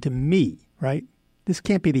can't happen to me, right? This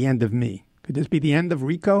can't be the end of me. Could this be the end of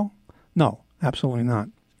Rico? No, absolutely not.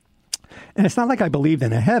 And it's not like I believed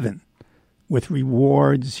in a heaven with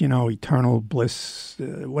rewards, eternal bliss,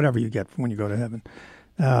 whatever you get when you go to heaven.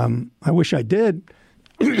 I wish I did,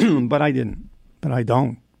 but I didn't. But I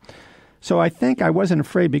don't. So I think I wasn't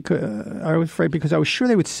afraid because I was sure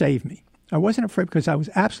they would save me. I wasn't afraid because I was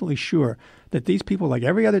absolutely sure that these people, like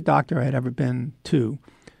every other doctor I had ever been to,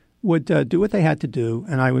 would do what they had to do,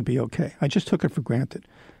 and I would be okay. I just took it for granted.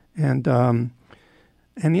 And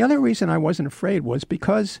the other reason I wasn't afraid was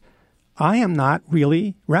because I am not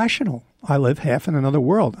really rational. I live half in another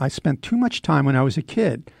world. I spent too much time when I was a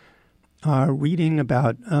kid reading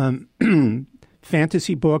about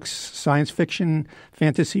fantasy books, science fiction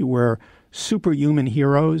fantasy where superhuman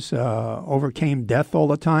heroes overcame death all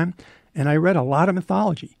the time. And I read a lot of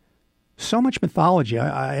mythology. So much mythology.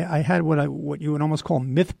 I had what you would almost call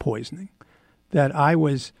myth poisoning, that I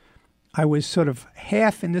was sort of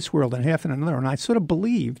half in this world and half in another. And I sort of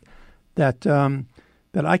believed that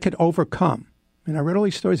that I could overcome. And I read all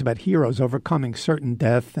these stories about heroes overcoming certain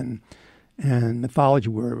death and mythology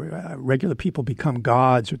where regular people become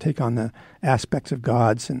gods or take on the aspects of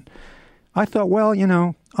gods. And I thought, well,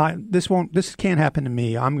 this can't happen to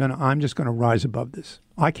me. I'm just gonna rise above this.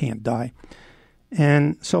 I can't die.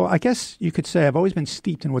 And so I guess you could say I've always been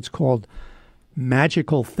steeped in what's called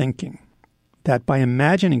magical thinking, that by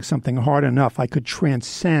imagining something hard enough, I could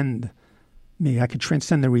transcend me. I could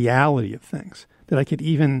transcend the reality of things, that I could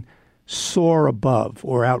even soar above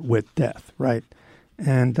or outwit death, right?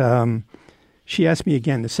 And she asked me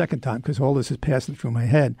again the second time, because all this is passing through my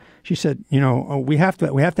head. She said, we have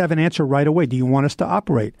to have an answer right away. Do you want us to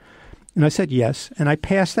operate? And I said yes, and I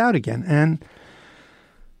passed out again. And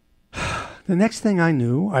the next thing I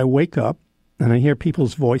knew, I wake up and I hear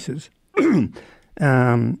people's voices. And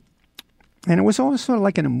it was always sort of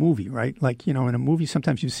like in a movie, right? Like, in a movie,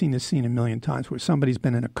 sometimes you've seen this scene a million times where somebody's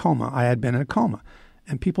been in a coma. I had been in a coma.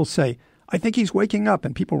 And people say, I think he's waking up.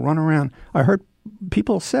 And people run around. I heard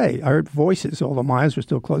voices, although my eyes were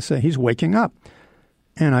still closed, say, he's waking up.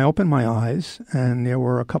 And I opened my eyes, and there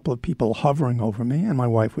were a couple of people hovering over me, and my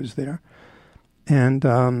wife was there. And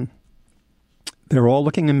they're all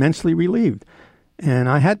looking immensely relieved. And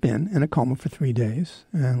I had been in a coma for 3 days.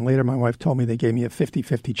 And later my wife told me they gave me a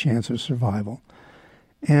 50-50 chance of survival.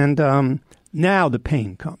 And now the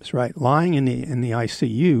pain comes, right? Lying in the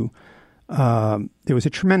ICU, there was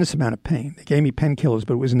a tremendous amount of pain. They gave me painkillers,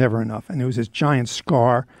 but it was never enough. And there was this giant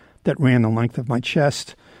scar that ran the length of my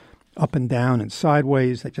chest, up and down and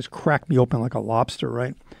sideways. They just cracked me open like a lobster,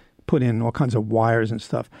 right? Put in all kinds of wires and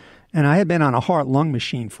stuff. And I had been on a heart-lung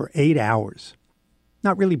machine for 8 hours,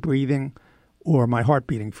 not really breathing or my heart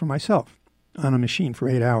beating for myself, on a machine for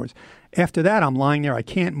 8 hours. After that, I'm lying there. I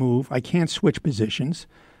can't move. I can't switch positions.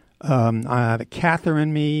 I have a catheter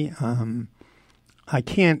in me. I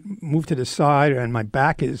can't move to the side, and my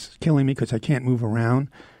back is killing me because I can't move around,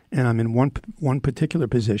 and I'm in one particular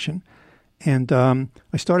position. And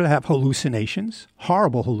I started to have hallucinations,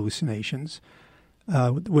 horrible hallucinations,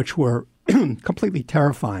 which were completely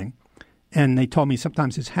terrifying. And they told me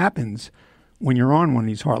sometimes this happens when you're on one of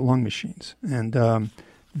these heart-lung machines. And a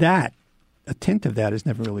tint of that has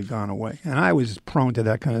never really gone away. And I was prone to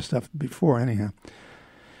that kind of stuff before anyhow.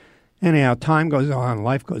 Anyhow, time goes on,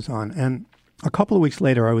 life goes on. And a couple of weeks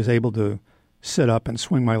later, I was able to sit up and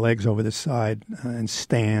swing my legs over the side and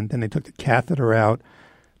stand. And they took the catheter out.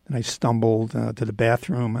 And I stumbled to the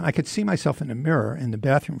bathroom. I could see myself in the mirror in the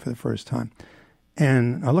bathroom for the first time.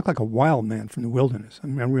 And I looked like a wild man from the wilderness. I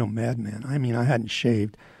mean, a real madman. I mean, I hadn't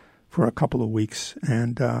shaved for a couple of weeks,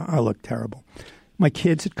 and I looked terrible. My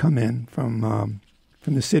kids had come in from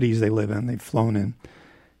the cities they live in. They'd flown in.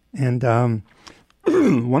 And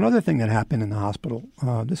one other thing that happened in the hospital,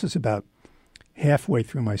 this is about halfway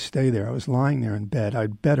through my stay there. I was lying there in bed. I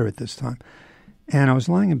had better at this time. And I was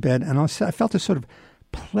lying in bed, and I felt a sort of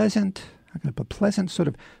pleasant sort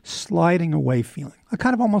of sliding away feeling, a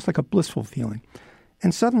kind of almost like a blissful feeling.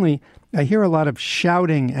 And suddenly I hear a lot of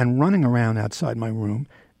shouting and running around outside my room,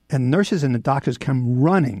 and nurses and the doctors come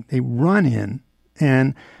running. They run in,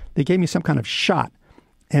 and they gave me some kind of shot.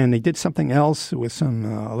 And they did something else with some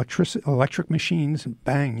electric machines, and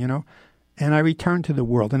bang, And I returned to the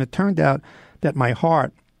world. And it turned out that my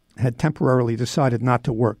heart had temporarily decided not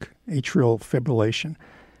to work, atrial fibrillation.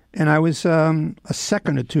 And I was a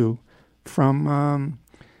second or two from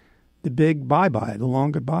the big bye-bye, the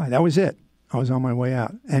long goodbye. That was it. I was on my way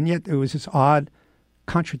out. And yet it was this odd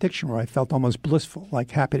contradiction where I felt almost blissful,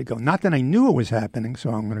 like happy to go. Not that I knew it was happening, so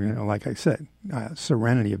I'm going to, like I said,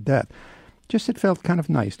 serenity of death. Just it felt kind of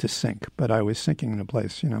nice to sink, but I was sinking in a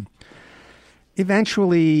place,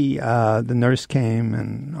 Eventually, the nurse came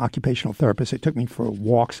and occupational therapist. They took me for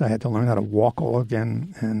walks. I had to learn how to walk all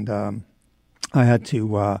again, and I had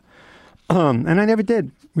to, and I never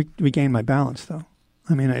did regain my balance, though.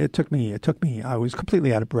 I mean, it took me, I was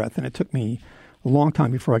completely out of breath, and it took me a long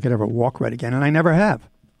time before I could ever walk right again, and I never have.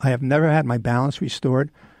 I have never had my balance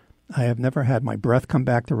restored. I have never had my breath come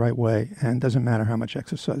back the right way, and it doesn't matter how much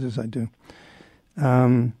exercises I do.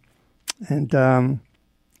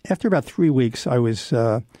 After about 3 weeks, I was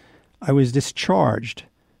discharged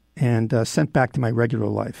and sent back to my regular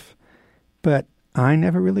life. But I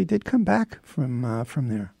never really did come back from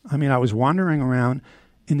there. I mean, I was wandering around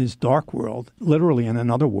in this dark world, literally in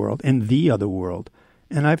another world, in the other world,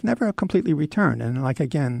 and I've never completely returned. And like,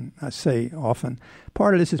 again, I say often,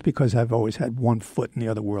 part of this is because I've always had one foot in the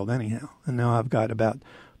other world anyhow, and now I've got about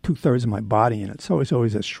 2/3 of my body in it, so it's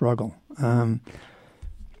always a struggle.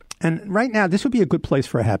 And right now, this would be a good place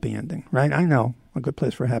for a happy ending, right? I know, a good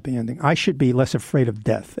place for a happy ending. I should be less afraid of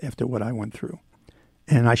death after what I went through.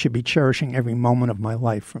 And I should be cherishing every moment of my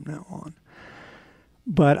life from now on.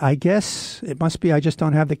 But I guess it must be I just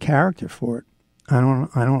don't have the character for it. I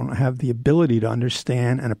don't have the ability to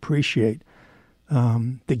understand and appreciate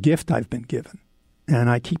the gift I've been given. And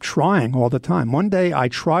I keep trying all the time. One day I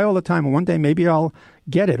try all the time, and one day maybe I'll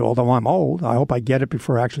get it, although I'm old. I hope I get it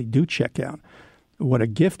before I actually do check out. What a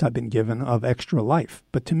gift I've been given of extra life.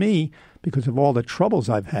 But to me, because of all the troubles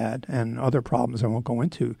I've had and other problems I won't go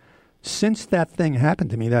into, since that thing happened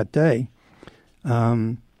to me that day,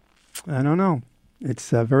 I don't know.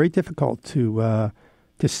 It's very difficult to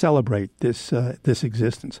celebrate this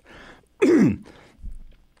existence. And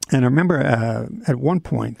I remember at one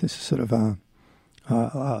point, this is sort of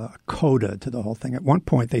a coda to the whole thing. At one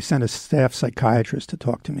point, they sent a staff psychiatrist to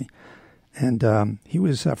talk to me. And he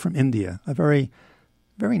was from India, a very,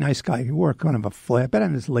 very nice guy. He wore kind of I bet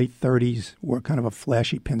in his late 30s, wore kind of a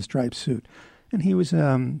flashy pinstripe suit. And he was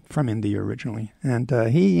from India originally. And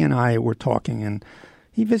he and I were talking, and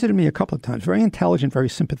he visited me a couple of times. Very intelligent, very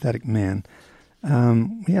sympathetic man.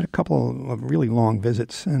 We had a couple of really long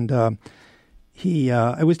visits, and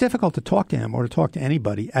it was difficult to talk to him or to talk to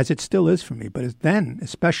anybody, as it still is for me. But then,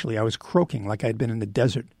 especially, I was croaking like I'd been in the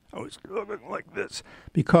desert. I was croaking like this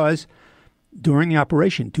because during the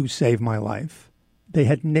operation to save my life, they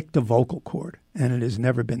had nicked a vocal cord, and it has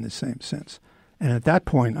never been the same since. And at that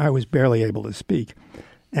point, I was barely able to speak.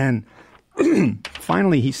 And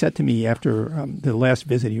finally, he said to me after the last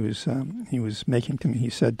visit he was making to me, he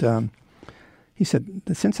said,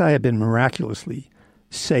 since I had been miraculously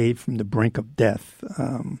saved from the brink of death,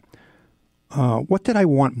 what did I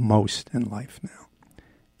want most in life now?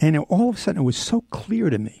 And all of a sudden, it was so clear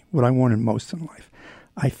to me what I wanted most in life.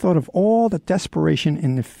 I thought of all the desperation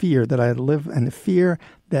and the fear that I had lived, and the fear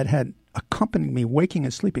that had accompanied me waking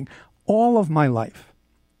and sleeping all of my life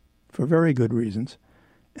for very good reasons.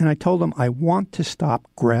 And I told him, I want to stop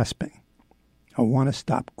grasping. I want to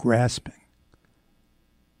stop grasping.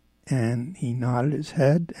 And he nodded his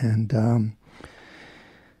head, and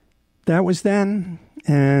that was then,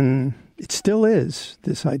 and it still is,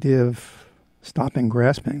 this idea of stopping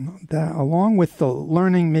grasping. That, along with the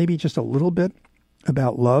learning maybe just a little bit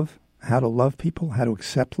about love, how to love people, how to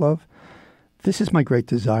accept love, this is my great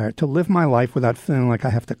desire, to live my life without feeling like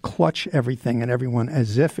I have to clutch everything and everyone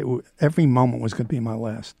as if every moment was going to be my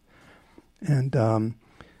last. And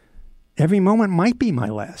every moment might be my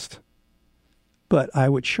last. But I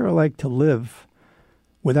would sure like to live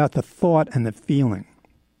without the thought and the feeling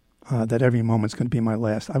that every moment's going to be my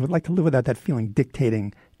last. I would like to live without that feeling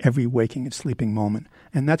dictating every waking and sleeping moment.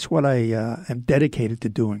 And that's what I am dedicated to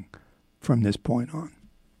doing from this point on.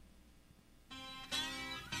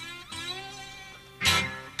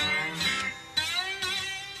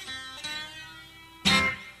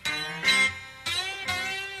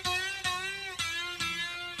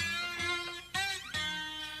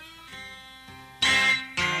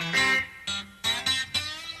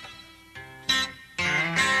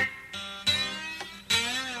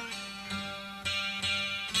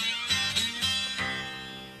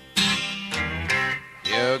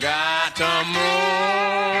 You got to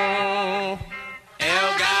move. You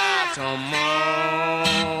got to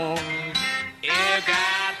move.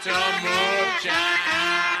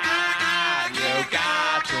 shine. You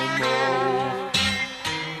got to move.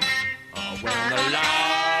 When the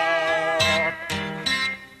Lord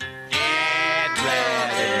get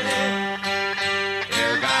ready, you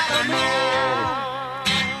got to move.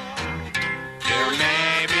 You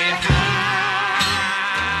may be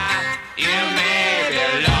high, you may be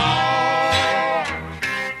low,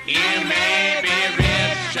 you may be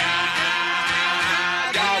rich,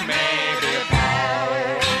 you may be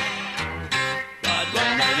poor. But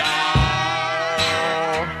when the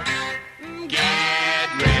Lord get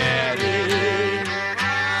ready,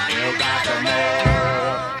 you got to know.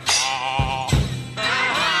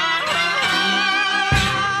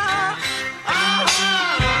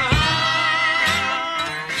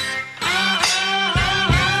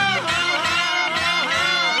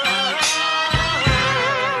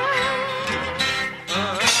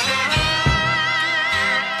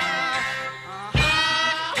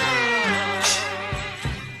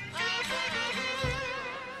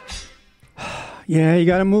 Yeah, you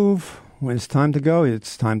got to move. When it's time to go,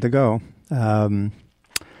 it's time to go. All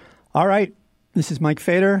right. This is Mike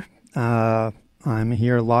Fader. I'm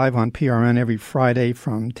here live on PRN every Friday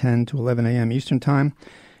from 10 to 11 a.m. Eastern Time.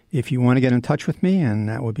 If you want to get in touch with me, and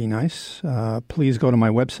that would be nice, please go to my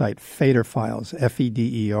website, Faderfiles,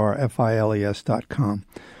 FEDERFILES.com.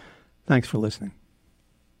 Thanks for listening.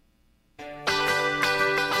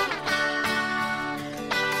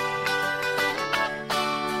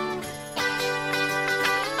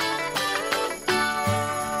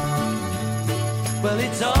 Well,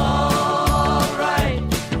 it's all right,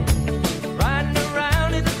 riding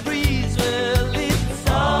around in the breeze. Well, it's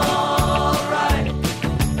all right,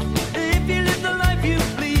 if you live the life you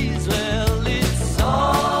please. Well, it's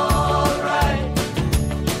all right,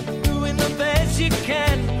 doing the best you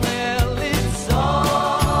can. Well, it's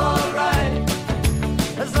all right,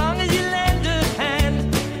 as long as you lend a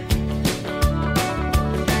hand.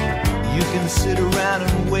 You can sit around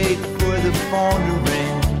and wait for the phone to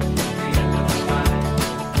ring,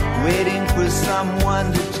 waiting for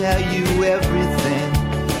someone to tell you everything.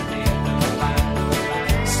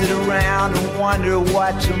 Sit around and wonder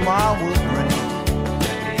what tomorrow will bring.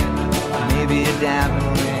 Maybe a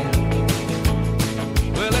diamond ring.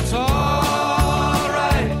 Well, it's all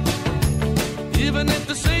right, even if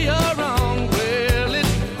they say you're wrong. Well,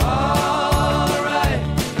 it's all right,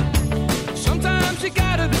 sometimes you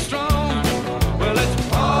gotta be strong. Well,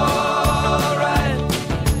 it's all right,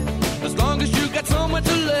 as long as you got somewhere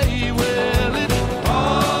to lay. Well, it's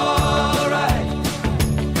all right,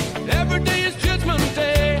 every day is Judgment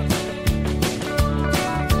Day.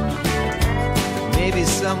 Maybe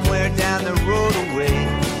somewhere down the road away,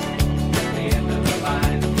 At the end of the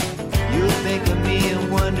line, you'll think of me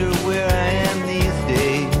and wonder where I am these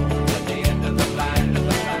days. at the end of the line,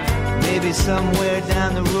 Maybe somewhere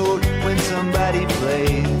down the road when somebody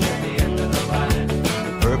plays at the end of the line.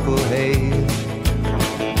 Purple Haze.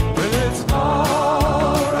 Well, it's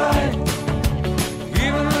all right,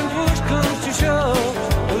 even when push comes to shove.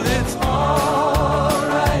 Well, it's all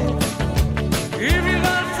right, if you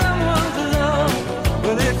got someone to love.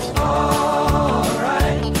 Well, it's all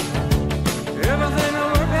right, everything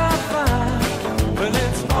will work out fine. Well,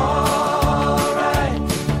 it's all right,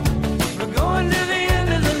 we're going to the end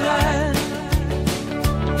of the line.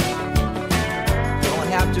 Don't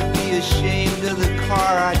have to be ashamed of the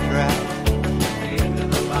car I drive.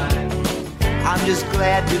 I'm just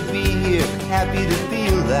glad to be here, happy to be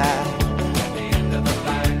alive.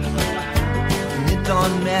 And it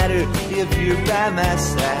don't matter if you're by my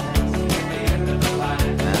side,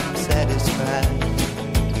 I'm satisfied.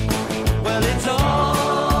 Well, it's all